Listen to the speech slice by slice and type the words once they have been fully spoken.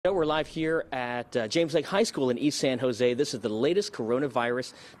We're live here at James Lake High School in East San Jose. This is the latest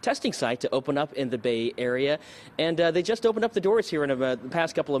coronavirus testing site to open up in the Bay Area. And they just opened up the doors here in the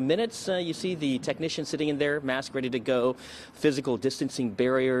past couple of minutes. You see the technician sitting in there, mask ready to go, physical distancing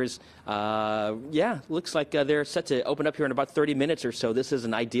barriers. Looks like they're set to open up here in about 30 minutes or so. This is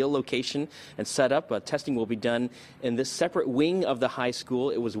an ideal location and setup. Testing will be done in this separate wing of the high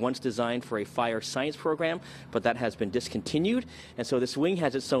school. It was once designed for a fire science program, but that has been discontinued. And so this wing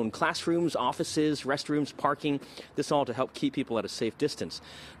has its own classrooms, offices, restrooms, parking, this all to help keep people at a safe distance.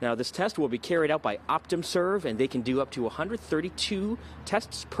 Now, this test will be carried out by OptumServe, and they can do up to 132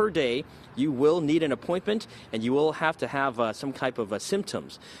 tests per day. You will need an appointment, and you will have to have some type of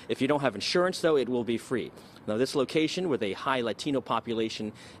symptoms. If you don't have insurance, though, it will be free. Now, this location with a high Latino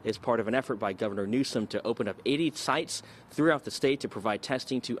population is part of an effort by Governor Newsom to open up 80 sites throughout the state to provide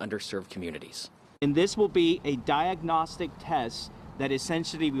testing to underserved communities. And this will be a diagnostic test that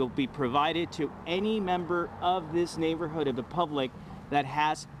essentially will be provided to any member of this neighborhood of the public that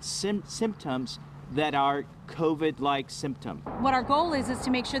has symptoms that are COVID-like symptoms. What our goal is to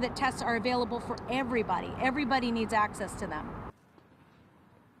make sure that tests are available for everybody. Everybody needs access to them.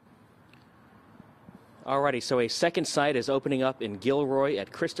 Alrighty, so a second site is opening up in Gilroy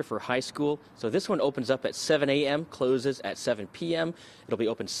at Christopher High School. So this one opens up at 7 a.m., closes at 7 p.m. It'll be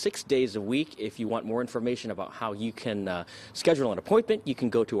open 6 days a week. If you want more information about how you can schedule an appointment, you can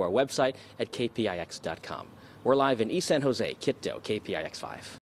go to our website at kpix.com. We're live in East San Jose. Kiet Do, KPIX 5.